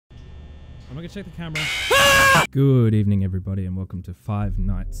I'm not gonna check the camera. Good evening, everybody, and welcome to Five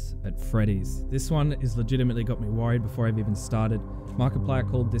Nights at Freddy's. This one has legitimately got me worried before I've even started. Markiplier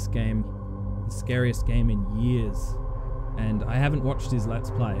called this game the scariest game in years, and I haven't watched his Let's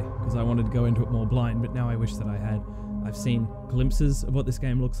Play because I wanted to go into it more blind, but now I wish that I had. I've seen glimpses of what this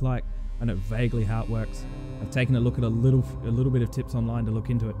game looks like. I know vaguely how it works. I've taken a look at a little bit of tips online to look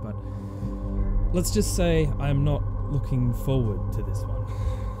into it, but let's just say I'm not looking forward to this one.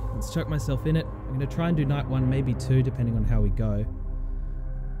 Let's chuck myself in it. I'm going to try and do night 1, maybe 2, depending on how we go.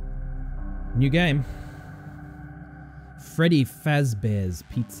 New game. Freddy Fazbear's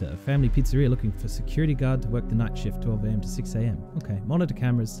Pizza. Family pizzeria looking for security guard to work the night shift, 12 AM to 6 AM. Okay, monitor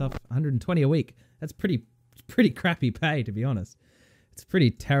cameras, stuff, 120 a week. That's pretty crappy pay, to be honest. It's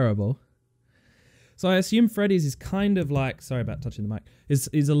pretty terrible. So I assume Freddy's is kind of like, sorry about touching the mic, is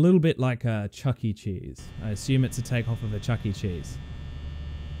a little bit like a Chuck E. Cheese. I assume it's a takeoff of a Chuck E. Cheese.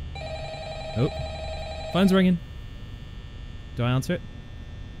 Oh, phone's ringing. Do I answer it?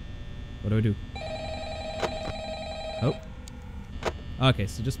 What do I do? Oh. Okay,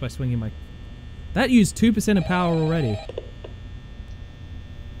 so just by swinging my... That used 2% of power already.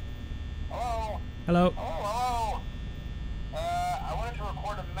 Hello? Hello? Hello? I wanted to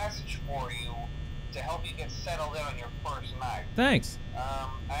record a message for you to help you get settled in on your first night. Thanks. I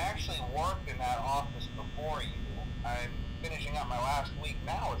actually worked in that office before you. I'm finishing up my last week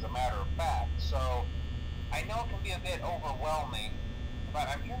now, as a matter of fact, so I know it can be a bit overwhelming, but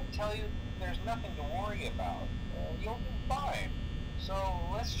I'm here to tell you there's nothing to worry about. You'll be fine. So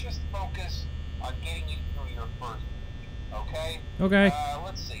let's just focus on getting you through your first week, okay? Okay.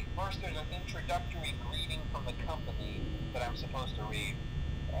 Let's see. First, there's an introductory greeting from the company that I'm supposed to read.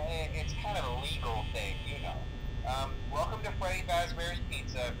 It's kind of a legal thing, you know. Welcome to Freddy Fazbear's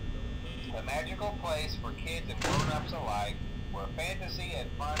Pizza, a magical place for kids and grown-ups alike, where fantasy and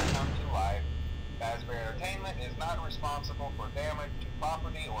fun come to life. Fazbear Entertainment is not responsible for damage to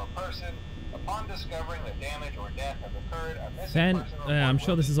property or person. Upon discovering that damage or death has occurred, a missing person I'm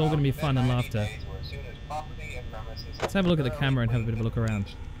sure this is all going to be fun and laughter. Let's have a look at the camera and have a bit of a look around.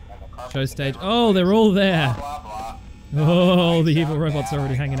 Show stage. Oh, they're all there. Oh, the evil robot's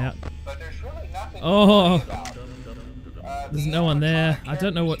already hanging out. Oh, there's no one there. I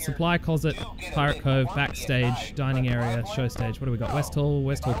don't know what supply closet, Pirate Cove, backstage, dining area, show stage. What do we got? West Hall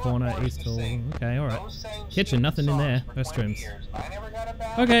corner, East Hall. Okay, alright. Kitchen, nothing in there. Restrooms.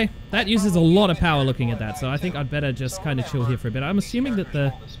 Okay, that uses a lot of power looking at that, so I think I'd better just kind of chill here for a bit. I'm assuming that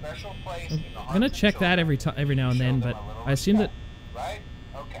the... I'm gonna check that every now and then, but I assume that... Right?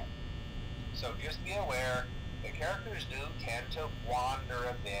 Okay. So just be aware, the characters do tend to wander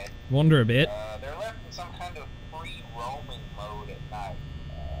a bit. Wander a bit? They're left in some kind of free roaming mode at night.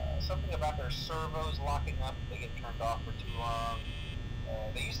 Something about their servos locking up if they get turned off for too long.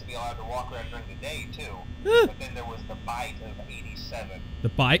 They used to be allowed to walk around during the day too, but then there was the bite of 87. The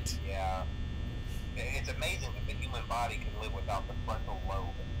bite? Yeah. It's amazing that the human body can live without the frontal lobe,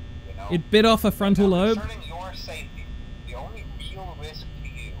 you know? It bit off a frontal lobe? Concerning your safety, the only real risk to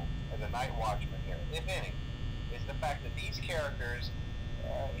you as a night watchman here, if any, is the fact that these characters,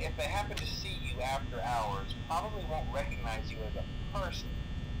 if they happen to see you after hours, probably won't recognize you as a person.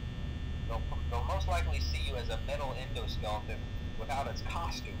 They'll most likely see you as a metal endoskeleton without its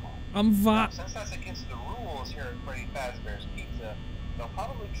costume on. Since that's against the rules here at Freddy Fazbear's Pizza, they'll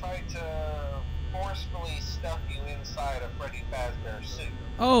probably try to forcefully stuff you inside a Freddy Fazbear suit.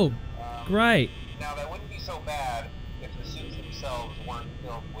 Oh, great. Now, that wouldn't be so bad if the suits themselves weren't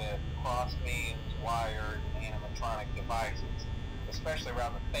filled with cross beams, wires, and animatronic devices, especially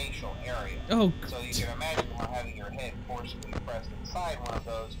around the facial area. Oh, so you can imagine how having your head forcefully pressed inside one of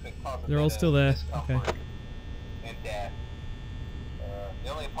those could cause a they're all still there. Okay. And death. The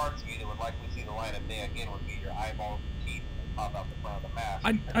only parts of you that would likely see the light of day again would be your eyeballs and teeth that pop out the front of the mask.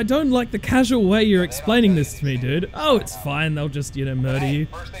 I don't like the casual way you're explaining this to me, dude. Oh, it's fine. They'll just, you know, murder you.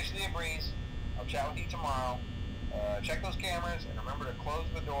 First station of the breeze. I'll chat with you tomorrow. Check those cameras and remember to close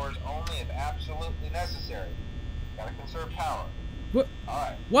the doors only if absolutely necessary. Gotta conserve power. What?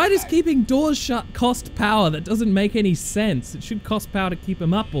 Alright. Why does keeping doors shut cost power? That doesn't make any sense. It should cost power to keep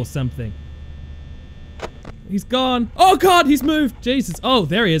them up or something. He's gone. Oh god, he's moved. Jesus. Oh,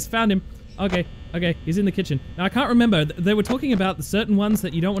 there he is. Found him. Okay, he's in the kitchen. Now, I can't remember. They were talking about the certain ones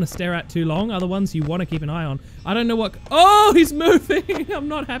that you don't want to stare at too long, other ones you want to keep an eye on. I don't know what... Oh, he's moving. I'm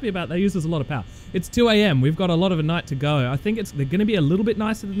not happy about that. That uses a lot of power. It's 2 AM. We've got a lot of a night to go. I think they're going to be a little bit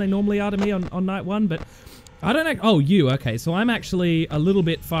nicer than they normally are to me on night 1, but... I don't know. Oh, you. Okay, so I'm actually a little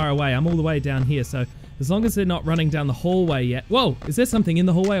bit far away. I'm all the way down here, so as long as they're not running down the hallway yet... Whoa, is there something in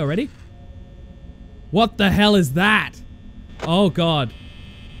the hallway already? What the hell is that? Oh, God.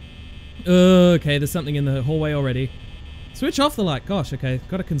 Okay, there's something in the hallway already. Switch off the light. Gosh, okay.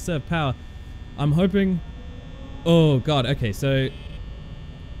 Gotta conserve power. I'm hoping... Oh, God. Okay, so...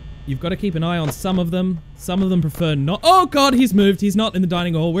 You've got to keep an eye on some of them. Some of them prefer not... Oh, God, he's moved. He's not in the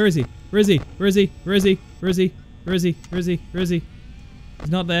dining hall. Where is he? Where is he? Where is he? Where is he? Where is he? Where is he? Where is he? Where is he?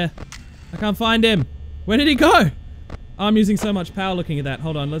 He's not there. I can't find him. Where did he go? I'm using so much power looking at that.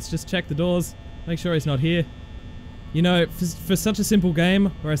 Hold on, let's just check the doors. Make sure he's not here. You know, for such a simple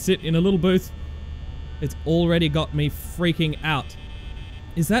game where I sit in a little booth, it's already got me freaking out.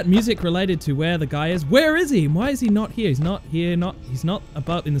 Is that music related to where the guy is? Where is he? Why is he not here? He's not here, he's not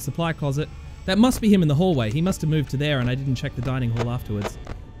about in the supply closet. That must be him in the hallway. He must have moved to there and I didn't check the dining hall afterwards.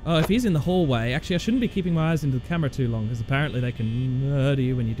 Oh, if he's in the hallway... Actually, I shouldn't be keeping my eyes into the camera too long, because apparently they can murder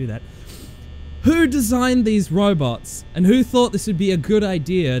you when you do that. Who designed these robots? And who thought this would be a good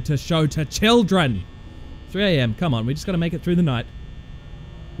idea to show to children? 3 AM, come on, we just gotta make it through the night.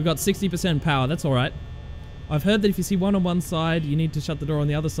 We've got 60% power, that's alright. I've heard that if you see one on one side, you need to shut the door on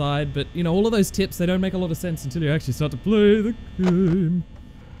the other side, but, you know, all of those tips, they don't make a lot of sense until you actually start to play the game.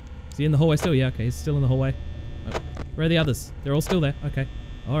 Is he in the hallway still? Yeah, okay, he's still in the hallway. Oh, where are the others? They're all still there, okay.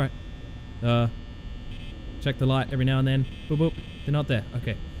 Alright. Check the light every now and then. Boop, boop. They're not there,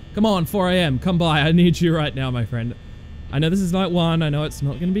 okay. Come on, 4 AM, come by, I need you right now, my friend. I know this is night 1, I know it's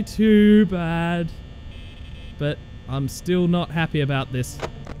not gonna be too bad, but I'm still not happy about this.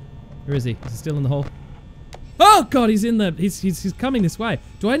 Where is he? Is he still in the hall? Oh God, he's in the, he's coming this way.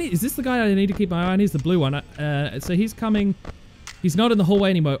 Is this the guy I need to keep my eye on? He's the blue one. So he's coming, he's not in the hallway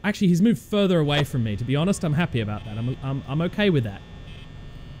anymore. Actually, he's moved further away from me. To be honest, I'm happy about that. I'm okay with that.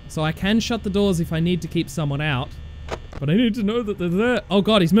 So I can shut the doors if I need to keep someone out, but I need to know that they're there. Oh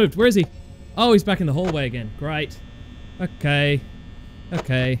God, he's moved. Where is he? Oh, he's back in the hallway again. Great. Okay.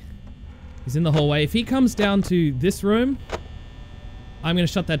 Okay. He's in the hallway. If he comes down to this room, I'm gonna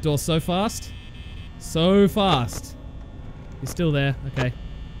shut that door so fast. So fast. He's still there. Okay.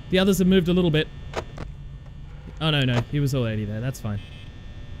 The others have moved a little bit. Oh, no. He was already there. That's fine.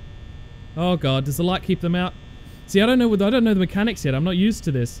 Oh, God. Does the light keep them out? See, I don't know the mechanics yet. I'm not used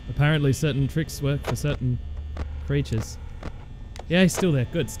to this. Apparently, certain tricks work for certain creatures. Yeah, he's still there.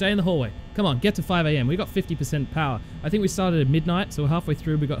 Good. Stay in the hallway. Come on. Get to 5 AM. We got 50% power. I think we started at midnight, so halfway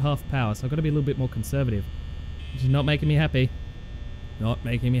through we got half power. So I've got to be a little bit more conservative. Which is not making me happy. Not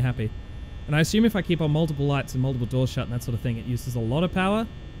making me happy. And I assume if I keep on multiple lights and multiple doors shut and that sort of thing, it uses a lot of power.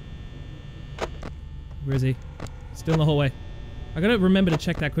 Where is he? Still in the hallway. I gotta remember to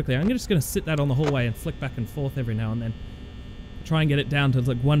check that quickly. I'm just gonna sit that on the hallway and flick back and forth every now and then. Try and get it down to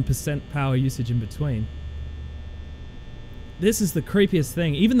like 1% power usage in between. This is the creepiest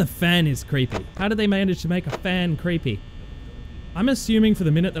thing. Even the fan is creepy. How did they manage to make a fan creepy? I'm assuming for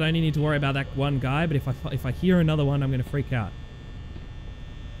the minute that I only need to worry about that one guy, but if I hear another one, I'm gonna freak out.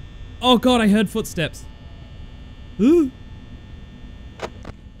 Oh God, I heard footsteps. Ooh.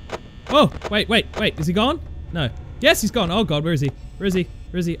 Oh, wait. Is he gone? No. Yes, he's gone. Oh God, where is he? Where is he?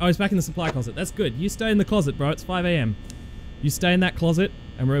 Where is he? Oh, he's back in the supply closet. That's good. You stay in the closet, bro. It's 5 AM. You stay in that closet,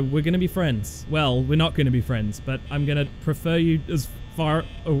 and we're gonna be friends. Well, we're not gonna be friends, but I'm gonna prefer you as far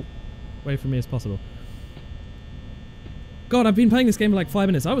away from me as possible. God, I've been playing this game for like 5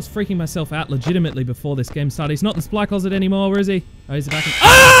 minutes. I was freaking myself out legitimately before this game started. He's not in the supply closet anymore. Where is he? Oh, he's back in...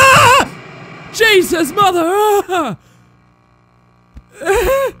 Ah! Jesus, mother! Ah!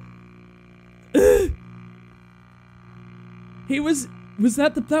 He was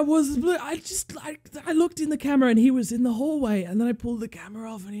that was blue. I looked in the camera and he was in the hallway, and then I pulled the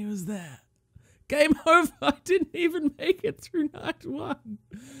camera off and he was there. Game over. I didn't even make it through night 1.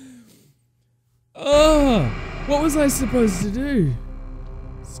 Oh, what was I supposed to do?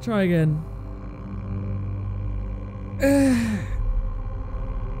 Let's try again.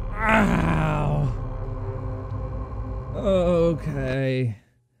 Ow. Okay.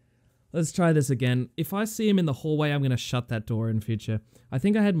 Let's try this again. If I see him in the hallway, I'm going to shut that door in future. I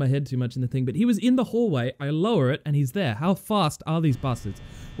think I had my head too much in the thing, but he was in the hallway. I lower it and he's there. How fast are these bastards?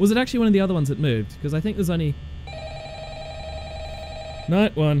 Was it actually one of the other ones that moved? Because I think there's only...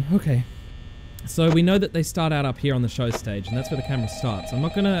 Night 1. Okay. So we know that they start out up here on the show stage, and that's where the camera starts. I'm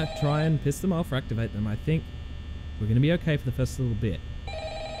not going to try and piss them off or activate them. I think we're going to be okay for the first little bit.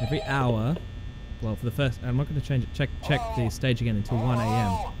 Every hour, well, for the first... I'm not going to change it. Check the stage again until 1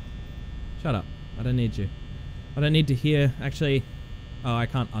 AM. Shut up. I don't need you. I don't need to hear... Actually... Oh, I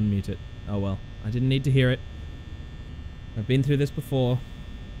can't unmute it. Oh well. I didn't need to hear it. I've been through this before.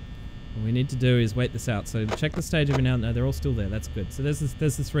 What we need to do is wait this out. So check the stage every now and then. They're all still there. That's good. So there's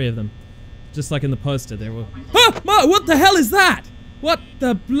the 3 of them. Just like in the poster, they were... Ah! What the hell is that? What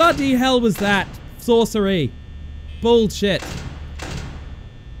the bloody hell was that? Sorcery. Bullshit.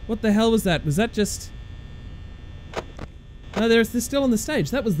 What the hell was that? Was that just... No, they're still on the stage.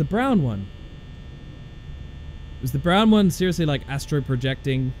 That was the brown one. Was the brown one seriously like astro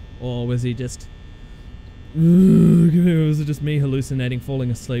projecting, or was he just... Was it just me hallucinating, falling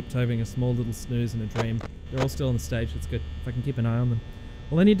asleep, having a small little snooze in a dream? They're all still on the stage. That's good. If I can keep an eye on them.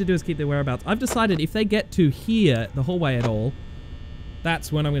 All I need to do is keep their whereabouts. I've decided if they get to here, the hallway at all,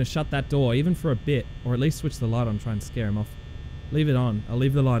 that's when I'm going to shut that door, even for a bit, or at least switch the light on, try and scare him off. Leave it on. I'll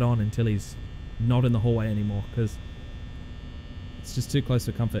leave the light on until he's not in the hallway anymore, because it's just too close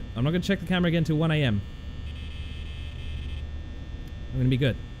for comfort. I'm not going to check the camera again till 1 AM. I'm going to be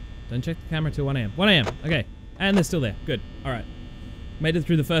good. Don't check the camera till 1 AM. 1 AM. Okay. And they're still there. Good. Alright. Made it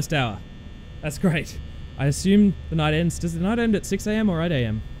through the first hour. That's great. I assume the night ends. Does the night end at 6 AM or 8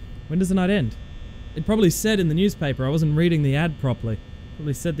 AM? When does the night end? It probably said in the newspaper. I wasn't reading the ad properly.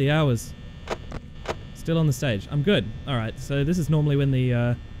 Probably said the hours. Still on the stage. I'm good. Alright. So this is normally when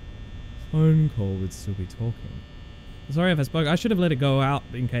the phone call would still be talking. Sorry if I spoke. I should have let it go out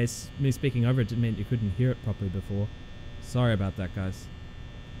in case me speaking over it didn't mean you couldn't hear it properly before. Sorry about that, guys.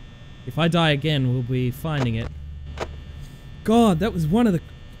 If I die again, we'll be finding it. God, that was one of the...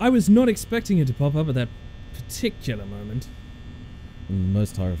 I was not expecting it to pop up at that particular moment. One of the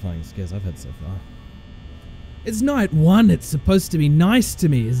most horrifying scares I've had so far. It's night 1. It's supposed to be nice to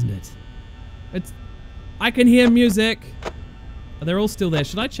me, isn't it? It's... I can hear music. Oh, they're all still there.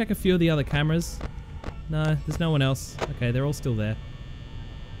 Should I check a few of the other cameras? No, there's no one else. Okay, they're all still there.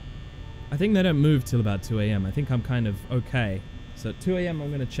 I think they don't move till about 2 AM. I think I'm kind of okay. So at 2 AM I'm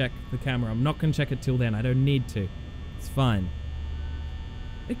going to check the camera. I'm not going to check it till then. I don't need to. It's fine.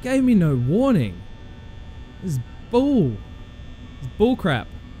 It gave me no warning. This is bull. This is bull crap.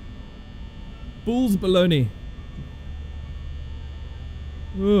 Bull's baloney.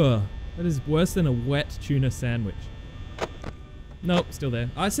 Ugh. That is worse than a wet tuna sandwich. Nope, still there.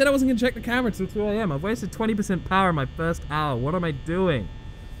 I said I wasn't going to check the camera till 2 AM. I've wasted 20% power in my first hour. What am I doing?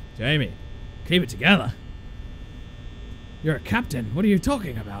 Jamie, keep it together. You're a captain. What are you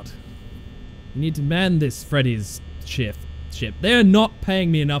talking about? You need to man this Freddy's ship. They're not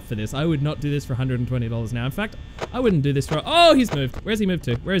paying me enough for this. I would not do this for $120 now. In fact, I wouldn't do this for... Oh, he's moved. Where's he moved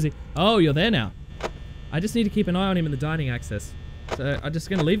to? Where is he? Oh, you're there now. I just need to keep an eye on him in the dining access. So I'm just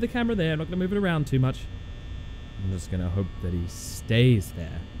going to leave the camera there. I'm not going to move it around too much. I'm just going to hope that he stays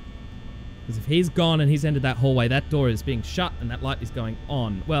there. Because if he's gone and he's entered that hallway, that door is being shut and that light is going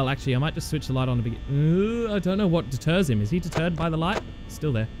on. Well, actually, I might just switch the light on to begin. I don't know what deters him. Is he deterred by the light?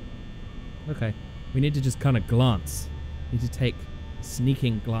 Still there. Okay. We need to just kind of glance. We need to take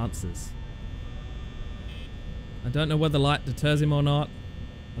sneaking glances. I don't know whether the light deters him or not.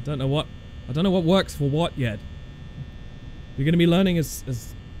 I don't know what works for what yet. You're going to be learning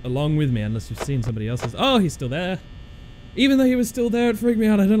as along with me unless you've seen somebody else's. Oh, he's still there. Even though he was still there, it freaked me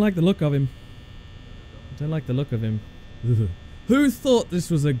out. I don't like the look of him. I don't like the look of him. Who thought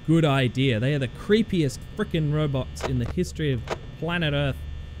this was a good idea? They are the creepiest frickin' robots in the history of planet Earth.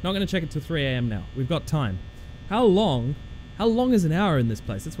 Not going to check it till 3 AM now. We've got time. How long is an hour in this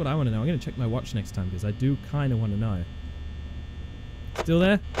place? That's what I want to know. I'm going to check my watch next time because I do kind of want to know. Still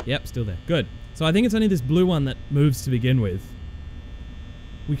there? Yep, still there. Good. So I think it's only this blue one that moves to begin with.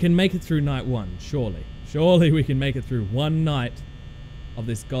 We can make it through night 1, surely. Surely we can make it through one night of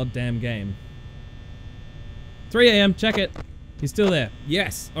this goddamn game. 3 AM, check it. He's still there.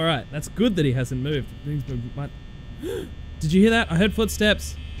 Yes. Alright, that's good that he hasn't moved. Did you hear that? I heard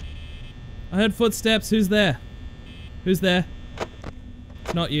footsteps. I heard footsteps. Who's there? Who's there?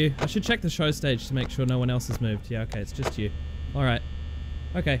 It's not you. I should check the show stage to make sure no one else has moved. Yeah, okay, it's just you. Alright.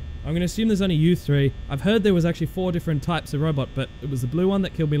 Okay, I'm going to assume there's only you 3. I've heard there was actually 4 different types of robot, but it was the blue one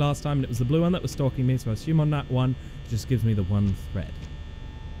that killed me last time, and it was the blue one that was stalking me, so I assume on that one, it just gives me the one thread.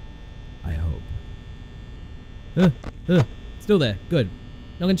 I hope. Still there. Good.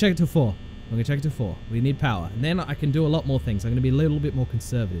 Not going to check it till 4. I'm going to check it till 4. We need power. And then I can do a lot more things. I'm going to be a little bit more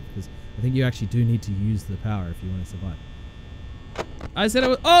conservative, because I think you actually do need to use the power if you want to survive. I said I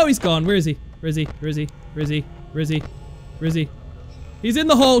was... Oh, he's gone. Where is he? Where is he? Where is he? Where is he? Where is he? Where is he? He's in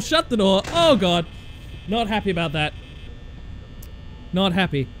the hole. Shut the door. Oh, God. Not happy about that. Not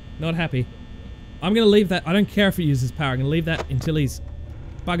happy. Not happy. I'm going to leave that. I don't care if he uses power. I'm going to leave that until he's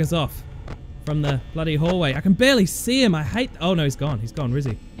buggers off from the bloody hallway. I can barely see him. I hate... Oh, no, he's gone. He's gone. Where is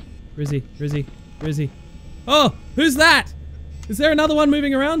he? Where is he? Where is he? Where is he? Oh, who's that? Is there another one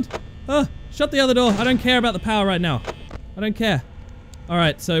moving around? Oh, shut the other door. I don't care about the power right now. I don't care. All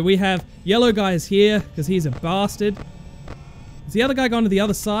right, so we have yellow guy is here because he's a bastard. Has the other guy gone to the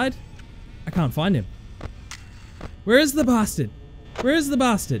other side? I can't find him. Where is the bastard? Where is the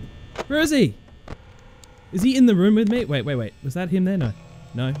bastard? Where is he? Is he in the room with me? Wait. Was that him there? No.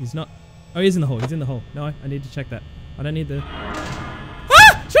 No, he's not. Oh, he's in the hole. He's in the hole. No, I need to check that. I don't need the...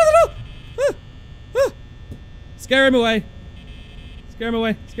 Ah! Shut the door! Ah! Ah! Scare him away. Scare him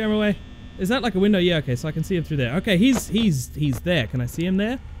away. Scare him away. Is that like a window? Yeah, okay, so I can see him through there. Okay, he's there. Can I see him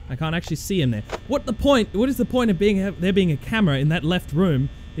there? I can't actually see him there. What is the point of there being a camera in that left room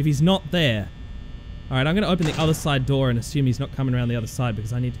if he's not there? Alright, I'm going to open the other side door and assume he's not coming around the other side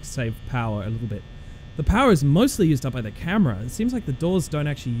because I need to save power a little bit. The power is mostly used up by the camera. It seems like the doors don't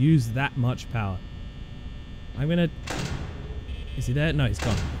actually use that much power. I'm going to... Is he there? No, he's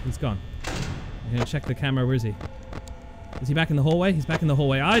gone. He's gone. I'm going to check the camera. Where is he? Is he back in the hallway? He's back in the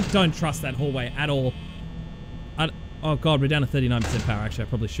hallway. I don't trust that hallway at all. Oh god, we're down to 39% power. Actually, I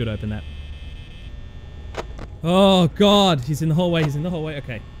probably should open that. Oh god, he's in the hallway. He's in the hallway.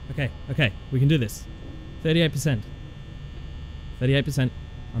 Okay, okay, okay. We can do this. 38%. 38%.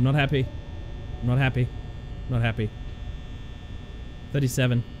 I'm not happy. I'm not happy. I'm not happy.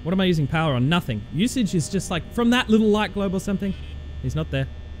 37. What am I using power on? Nothing. Usage is just like from that little light globe or something. He's not there.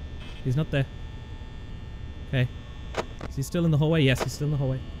 He's not there. Okay. Is he still in the hallway? Yes, he's still in the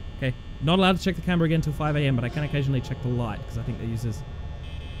hallway. Okay. Not allowed to check the camera again until 5 AM, but I can occasionally check the light because I think that uses...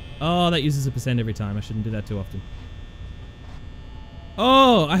 Oh, that uses a percent every time. I shouldn't do that too often.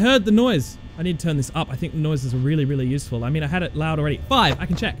 Oh, I heard the noise. I need to turn this up. I think the noises are really, really useful. I mean, I had it loud already. 5. I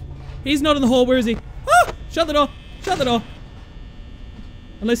can check. He's not in the hall. Where is he? Ah! Shut the door. Shut the door.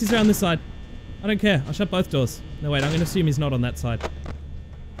 Unless he's around this side. I don't care. I'll shut both doors. No, wait. I'm going to assume he's not on that side.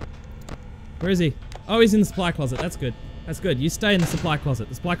 Where is he? Oh, he's in the supply closet. That's good. That's good. You stay in the supply closet.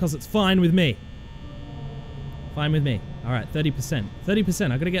 The supply closet's fine with me. Fine with me. Alright, 30%.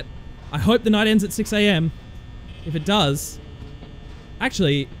 30%. I gotta get... I hope the night ends at 6 AM. If it does...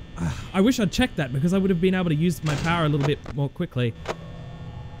 Actually, I wish I'd checked that because I would have been able to use my power a little bit more quickly.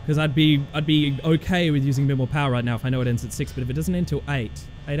 Because I'd be okay with using a bit more power right now if I know it ends at 6, but if it doesn't end till 8,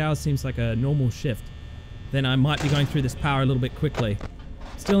 8 hours seems like a normal shift, then I might be going through this power a little bit quickly.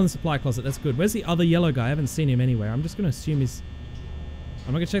 Still in the supply closet, that's good. Where's the other yellow guy? I haven't seen him anywhere. I'm just going to assume he's...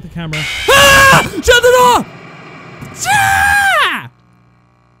 I'm not going to check the camera. Ah! Shut the door! Ah!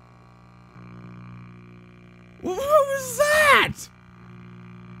 What was that?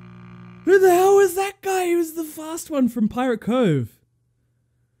 Who the hell was that guy? He was the fast one from Pirate Cove.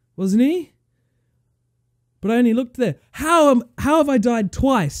 Wasn't he? But I only looked there. How have I died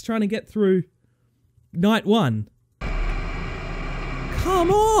twice trying to get through night 1?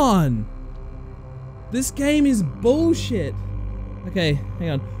 Come on! This game is bullshit. Okay, hang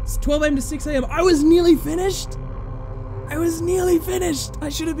on. It's 12 AM to 6 AM. I was nearly finished! I was nearly finished! I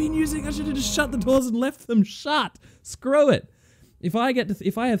should have just shut the doors and left them shut. Screw it. If I have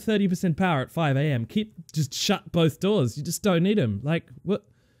 30% power at 5 AM, just shut both doors. You just don't need them. Like, what?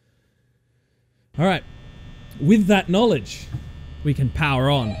 Alright. With that knowledge, we can power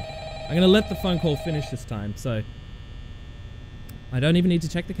on. I'm going to let the phone call finish this time, so... I don't even need to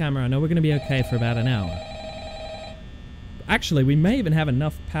check the camera. I know we're going to be okay for about an hour. Actually, we may even have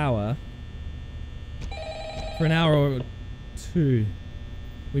enough power for an hour or 2.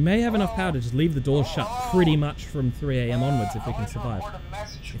 We may have enough power to just leave the door shut pretty much from 3 AM onwards if we can survive.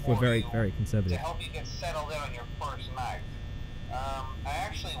 If we're very, very conservative. To help you get settled in on your first night. I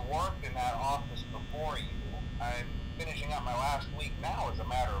actually worked in that office before you. I'm finishing up my last week now, as a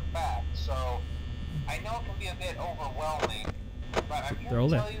matter of fact. So, I know it can be a bit overwhelming. But I'm here to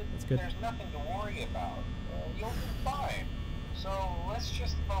tell you there's nothing to worry about. You'll be fine. So let's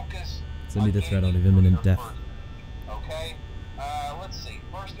just focus Send me the threat on imminent death. Okay? Let's see.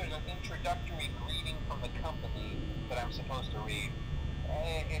 First there's an introductory greeting from the company that I'm supposed to read.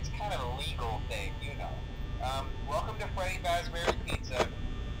 It's kind of a legal thing, you know. Welcome to Freddy Fazbear's Pizza,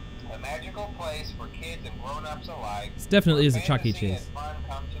 a magical place for kids and grown-ups alike. This definitely is a Chuck E. Cheese. Fun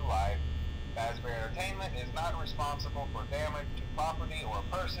come to life. Fazbear Entertainment is not responsible for damage to property or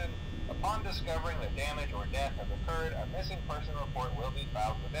person. Upon discovering that damage or death have occurred, a missing person report will be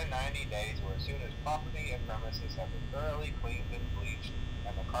filed within 90 days or as soon as property and premises have been thoroughly cleaned and bleached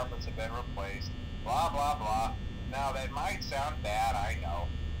and the carpets have been replaced. Blah, blah, blah. Now, that might sound bad, I know,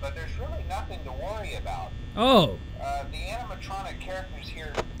 but there's really nothing to worry about. Oh. The animatronic characters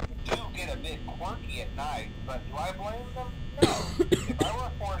here do get a bit quirky at night, but do I blame them? No. If I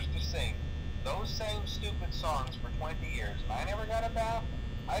were forced to sing those same stupid songs for 20 years and I never got a bath,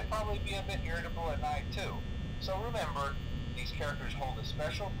 I'd probably be a bit irritable at night too. So remember, these characters hold a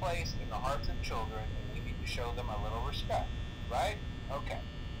special place in the hearts of children and we need to show them a little respect, right? Okay.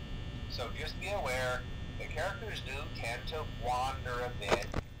 So just be aware, the characters do tend to wander a bit.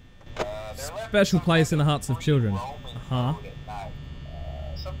 Special place in the hearts of children.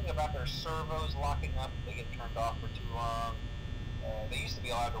 Something about their servos locking up if they get turned off for too long. They used to be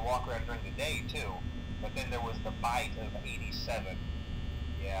allowed to walk around during the day too, but then there was the bite of '87.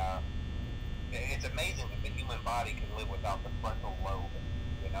 Yeah, it's amazing that the human body can live without the frontal lobe.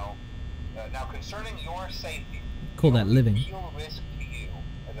 You know. Now, concerning your safety, Call that living. The real risk to you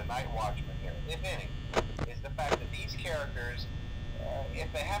as a night watchman here, if any, is the fact that these characters,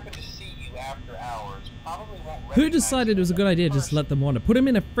 if they happen to see you after hours, probably won't recognize. Who decided it was a good idea just to let them wander? Put him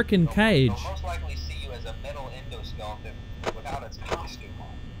in a frickin' cage. They'll most likely see you as a metal endoskeleton without its costume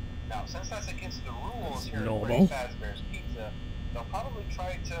on. Now, since that's against the rules here at Freddy Fazbear's Pizza, they'll probably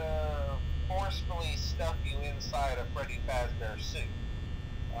try to forcefully stuff you inside a Freddy Fazbear suit.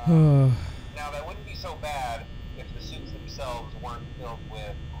 Now, that wouldn't be so bad if the suits themselves weren't filled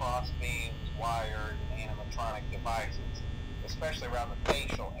with cross beams, wires, and animatronic devices, especially around the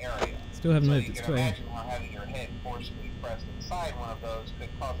facial area. Still haven't moved. You It's can imagine how having your head forcibly pressed inside one of those could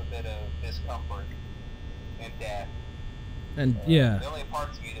cause a bit of discomfort and death. And yeah. The only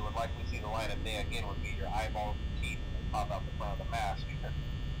parts of you that would likely see the light of day again would be your eyeballs and teeth that pop out the front of the mask.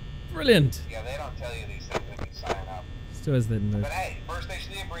 Brilliant. Yeah, they don't tell you these things when you sign up. Still has that move. But hey, first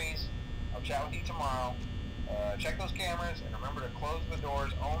station of the breeze. I'll chat with you tomorrow. Check those cameras and remember to close the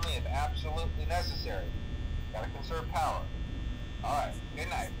doors only if absolutely necessary. Gotta conserve power. Alright, good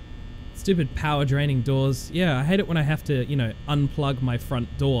night. Stupid power draining doors. Yeah, I hate it when I have to, you know, unplug my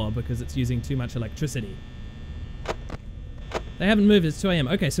front door because it's using too much electricity. They haven't moved. It's 2 AM.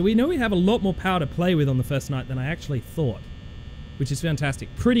 Okay, so we know we have a lot more power to play with on the first night than I actually thought, which is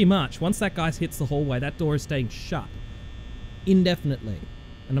fantastic. Pretty much, once that guy hits the hallway, that door is staying shut indefinitely.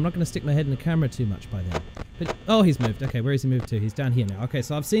 And I'm not going to stick my head in the camera too much by then. But, oh, he's moved. Okay, where has he moved to? He's down here now. Okay,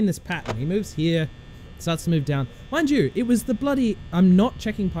 so I've seen this pattern. He moves here, starts to move down. Mind you, it was the bloody... I'm not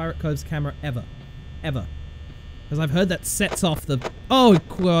checking Pirate Cove's camera ever. Ever. Because I've heard that sets off the... Oh,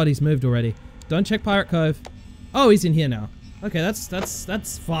 God, he's moved already. Don't check Pirate Cove. Oh, he's in here now. Okay,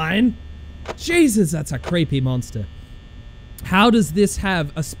 that's fine. Jesus, that's a creepy monster. How does this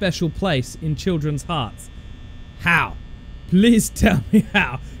have a special place in children's hearts? How? Please tell me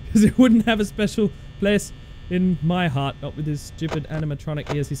how. Because it wouldn't have a special place in my heart. Not with his stupid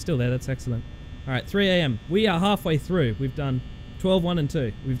animatronic ears. He's still there. That's excellent. Alright, 3 AM. We are halfway through. We've done 12, 1, and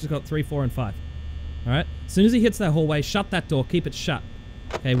 2. We've just got 3, 4, and 5. Alright? As soon as he hits that hallway, shut that door. Keep it shut.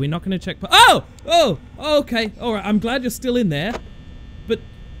 Okay, we're not going to check... Oh! Oh! Okay. Alright, I'm glad you're still in there. But...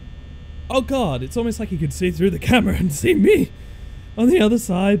 Oh God, it's almost like you could see through the camera and see me on the other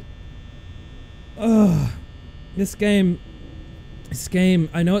side. Ugh. This game,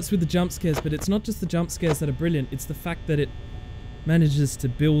 I know it's with the jump scares, but it's not just the jump scares that are brilliant, it's the fact that it manages to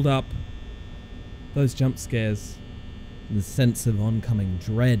build up those jump scares. The sense of oncoming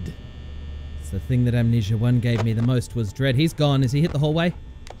dread. It's the thing that Amnesia 1 gave me the most was dread. He's gone. Has he hit the hallway?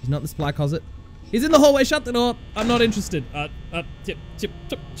 He's not in the supply closet. He's in the hallway. Shut the door. I'm not interested.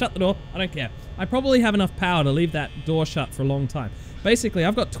 Shut the door. I don't care. I probably have enough power to leave that door shut for a long time. Basically,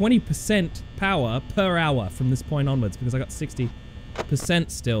 I've got 20% power per hour from this point onwards because I got 60%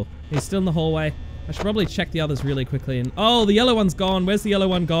 still. He's still in the hallway. I should probably check the others really quickly. And oh, the yellow one's gone. Where's the yellow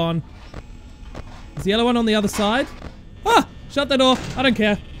one gone? Is the yellow one on the other side? Ah! Shut the door. I don't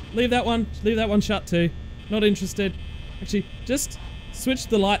care. Leave that one shut too. Not interested. Actually, just switch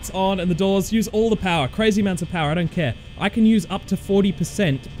the lights on and the doors. Use all the power. Crazy amounts of power. I don't care. I can use up to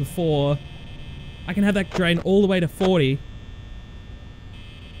 40% before... I can have that drain all the way to 40.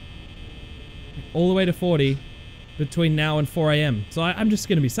 All the way to 40 between now and 4 AM. So I'm just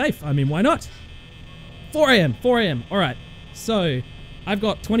going to be safe. I mean, why not? 4 AM. 4 AM. Alright. So, I've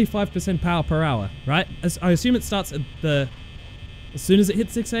got 25% power per hour, right? I assume it starts at the... As soon as it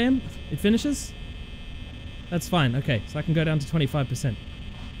hits 6 AM, it finishes? That's fine. Okay, so I can go down to 25%.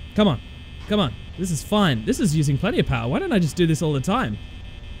 Come on. Come on. This is fine. This is using plenty of power. Why don't I just do this all the time?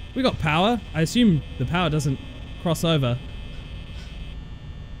 We got power. I assume the power doesn't cross over.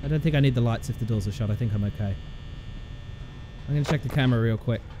 I don't think I need the lights if the doors are shut. I think I'm okay. I'm going to check the camera real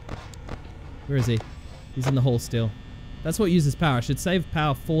quick. Where is he? He's in the hall still. That's what uses power. I should save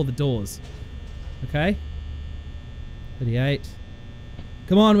power for the doors. Okay? 38.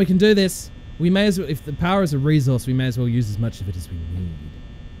 Come on, we can do this. We may as well, if the power is a resource, we may as well use as much of it as we need.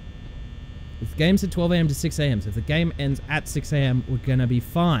 If the game's at 12 AM to 6 AM, so if the game ends at 6 AM, we're gonna be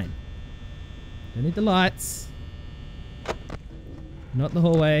fine. Don't need the lights. Not the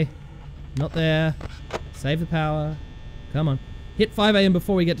hallway. Not there. Save the power. Come on. Hit 5 AM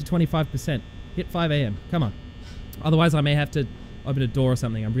before we get to 25%. Hit 5 AM. Come on. Otherwise, I may have to open a door or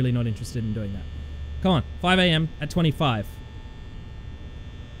something. I'm really not interested in doing that. Come on. 5 AM at 25.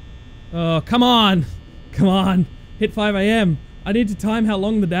 Oh, come on. Come on. Hit 5 AM. I need to time how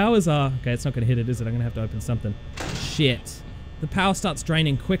long the hours are. Okay, it's not going to hit it, is it? I'm going to have to open something. Shit. the power starts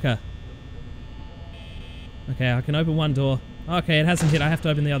draining quicker. Okay, I can open one door. Okay, it hasn't hit. I have to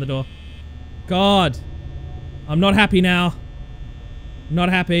open the other door. God. I'm not happy now. Not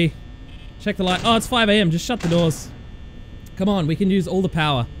happy. Check the light. Oh, it's 5 AM. Just shut the doors. Come on, we can use all the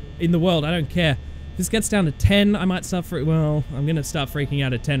power in the world. I don't care. If this gets down to 10, I might start well, I'm going to start freaking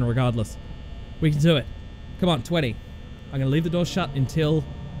out at 10 regardless. We can do it. Come on, 20. I'm going to leave the door shut until...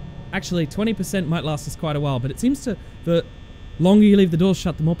 Actually, 20% might last us quite a while, but it seems to... The longer you leave the door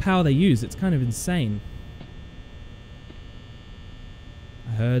shut, the more power they use. It's kind of insane.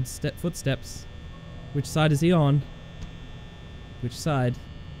 I heard footsteps. Which side is he on? Which side?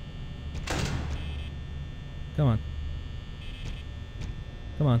 Come on.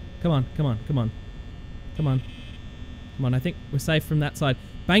 Come on, come on, come on, come on. Come on. Come on, I think we're safe from that side.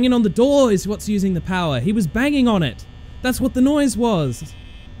 Banging on the door is what's using the power. He was banging on it. That's what the noise was.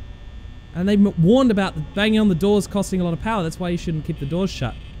 And they warned about the banging on the doors costing a lot of power. That's why you shouldn't keep the doors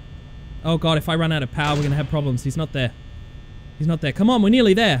shut. Oh god, if I run out of power, we're gonna have problems. He's not there. He's not there. Come on, we're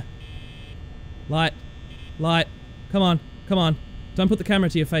nearly there. Light. Light. Come on. Come on. Don't put the camera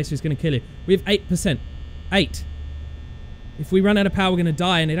to your face, he's gonna kill you. We have 8%. 8. If we run out of power, we're gonna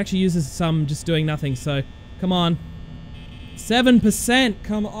die, and it actually uses some just doing nothing, so... Come on. 7%!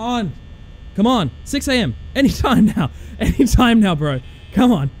 Come on! Come on! 6 AM! Anytime now! Anytime now, bro!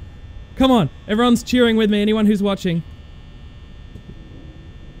 Come on! Come on! Everyone's cheering with me, anyone who's watching.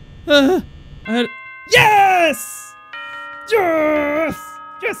 I heard... Yes! Yes!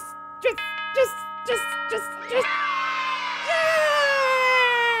 Yes! Yes! Yes!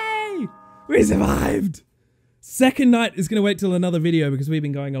 Yay! We survived! Second night is going to wait till another video because we've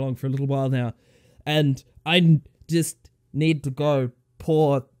been going along for a little while now. And I just need to go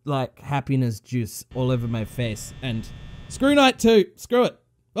pour, like, happiness juice all over my face. And screw night 2. Screw it.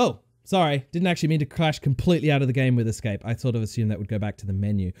 Oh, sorry. Didn't actually mean to crash completely out of the game with escape. I sort of assumed that would go back to the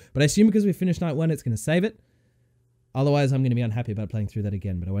menu. But I assume because we finished night 1, it's going to save it. Otherwise, I'm going to be unhappy about playing through that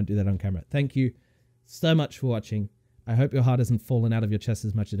again, but I won't do that on camera. Thank you so much for watching. I hope your heart hasn't fallen out of your chest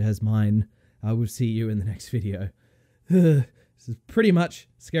as much as it has mine. I will see you in the next video. This is pretty much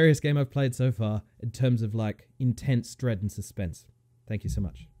the scariest game I've played so far in terms of, like, intense dread and suspense. Thank you so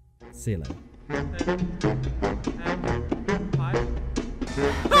much. See you later.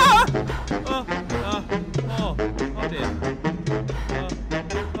 Oh dear.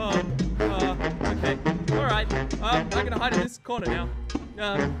 Okay. Alright. I'm gonna hide in this corner now.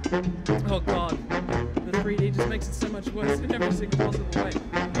 Oh god. The 3D just makes it so much worse in every single possible way.